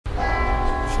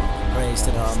Praise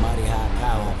to the Almighty high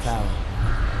power.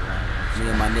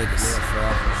 Me and my niggas.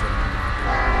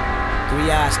 Three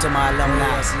eyes to my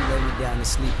alumni. I see you lay me down to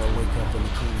sleep or wake up in the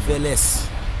cool. Feel this.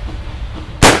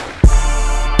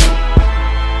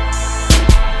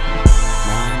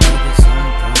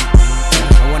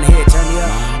 I wanna hear it, turn me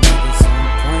up.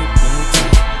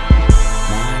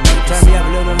 Turn me up a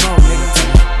little bit more, nigga.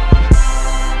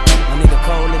 My nigga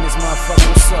Cole in this motherfucker,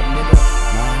 what's up, nigga?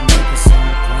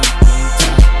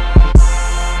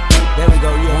 There we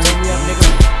go, yeah, turn me up, nigga.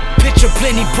 Picture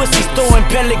plenty pussies throwing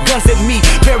pellet guns at me.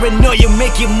 Paranoia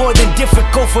make it more than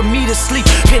difficult for me to sleep.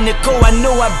 Pinnacle, I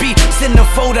know I be.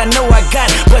 Centerfold, I know I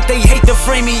got. But they hate to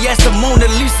frame me as the Mona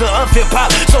Lisa of hip-hop.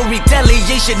 So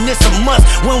retaliation is a must.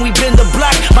 When we bend the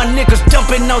block, my niggas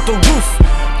jumping out the roof.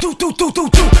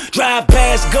 Drive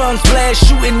past, guns blast,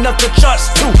 shooting up the charts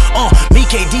too. Me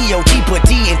KDOT, put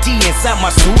TNT inside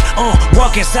my suit.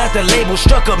 Walk inside the label,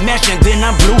 struck a match and then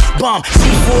I blew. Bomb,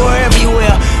 C4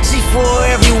 everywhere,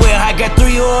 C4 everywhere. I got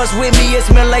 3 oars with me, it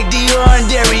smell like Dior and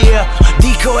Derriere.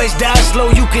 Decoys die slow,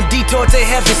 you can detour to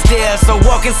heaven stairs. So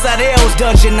walk inside L's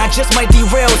dungeon, I just might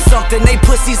derail something. They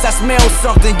pussies, I smell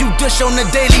something. You dish on the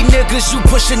daily, niggas, you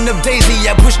pushing up Daisy.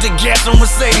 I push the gas on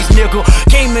Mercedes, nigga.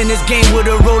 Came in this game with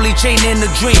a rollie chain and a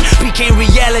dream. Became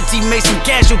reality, made some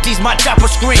casualties, my chopper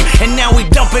scream. And now we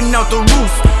dumping out the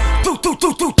roof.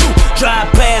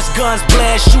 Drive past, guns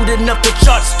blast, shooting up the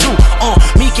charts too.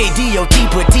 Me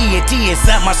KDOT, put TNT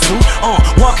inside my suit.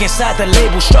 Walk inside the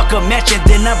label, struck a match and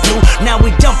then I blew. Now we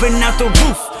dumping out the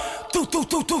roof.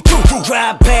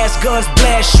 Drive past, guns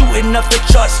blast, shooting up the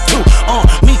charts too.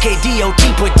 Me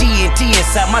KDOT, put TNT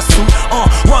inside my suit.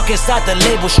 Walk inside the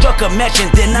label, struck a match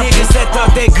and then I niggas that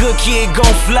thought that good kid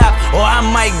gon' flop, or I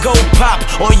might go pop,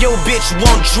 or your bitch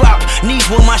won't drop. Knees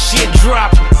when my shit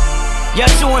drop. Y'all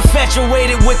too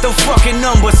infatuated with the fucking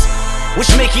numbers,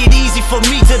 which make it easy for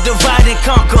me to divide and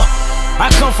conquer. I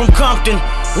come from Compton,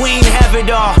 we ain't have it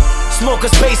all.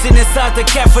 Smokers pacing inside the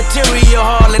cafeteria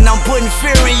hall, and I'm putting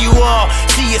fear in you all.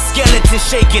 See your skeleton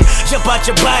shaking, jump out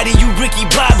your body, you Ricky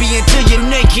Bobby until you're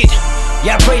naked.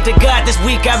 Y'all pray to God this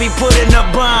week I be putting up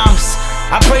bombs.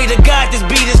 I pray to God this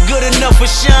beat is good enough for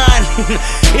Sean.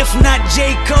 If not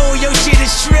J. Cole, your shit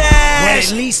is trash.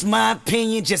 But at least my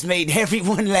opinion just made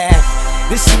everyone laugh.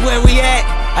 This is where we at,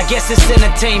 I guess it's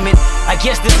entertainment. I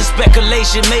guess this is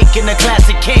speculation, making a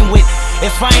classic came with.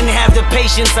 If I ain't have the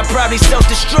patience, I'd probably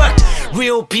self-destruct.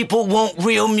 Real people want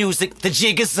real music, the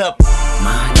jig is up.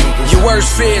 Your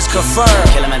worst fears confirmed.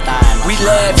 We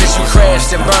laugh as you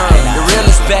crashed and burned. The real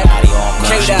is back.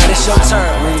 K-Dot, it's your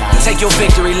turn. Take your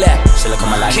victory lap.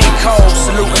 King Cole,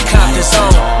 saluting Compton's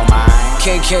own.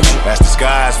 King Kendrick. As the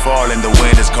skies falling, the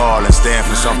wind is calling. Stand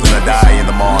for something to die in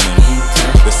the morning.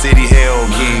 The city held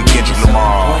King Kendrick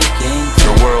Lamar.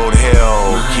 The world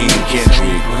held King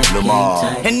Kendrick Lamar.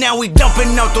 And now we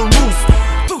dumping out the roof.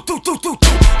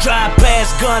 Drive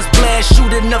past, guns blast,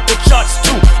 shooting up the charts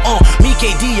too. Me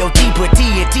KDOT, put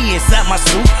TNT inside my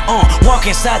suit. Walk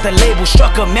inside the label,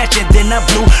 struck a match and then I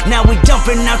blew. Now we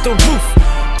dumping out the roof.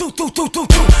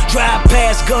 Drive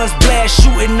past, guns blast,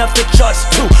 shooting up the charts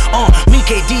too. Me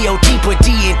KDOT, put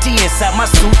TNT inside my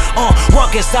suit.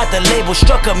 Walk inside the label,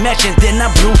 struck a match and then I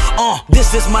blew.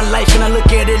 This is my life and I look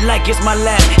at it like it's my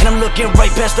last. And I'm looking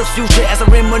right past the future as I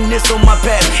reminisce on my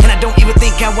past. And I don't even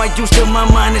think how I used to, my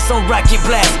mind is on rocket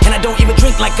blast. And I don't even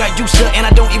drink like I used to, and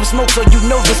I don't even smoke, so you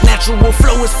know this natural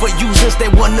flow is for users that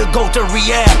wanna go to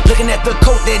rehab. Looking at the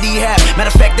coat that he had,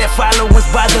 matter of fact that followers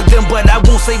bother them, but I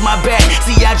won't say my bad.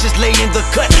 See, I just lay in the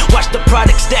cut, watch the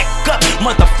product stack up.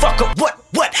 Motherfucker, what?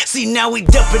 See, now we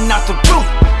dumping out the roof.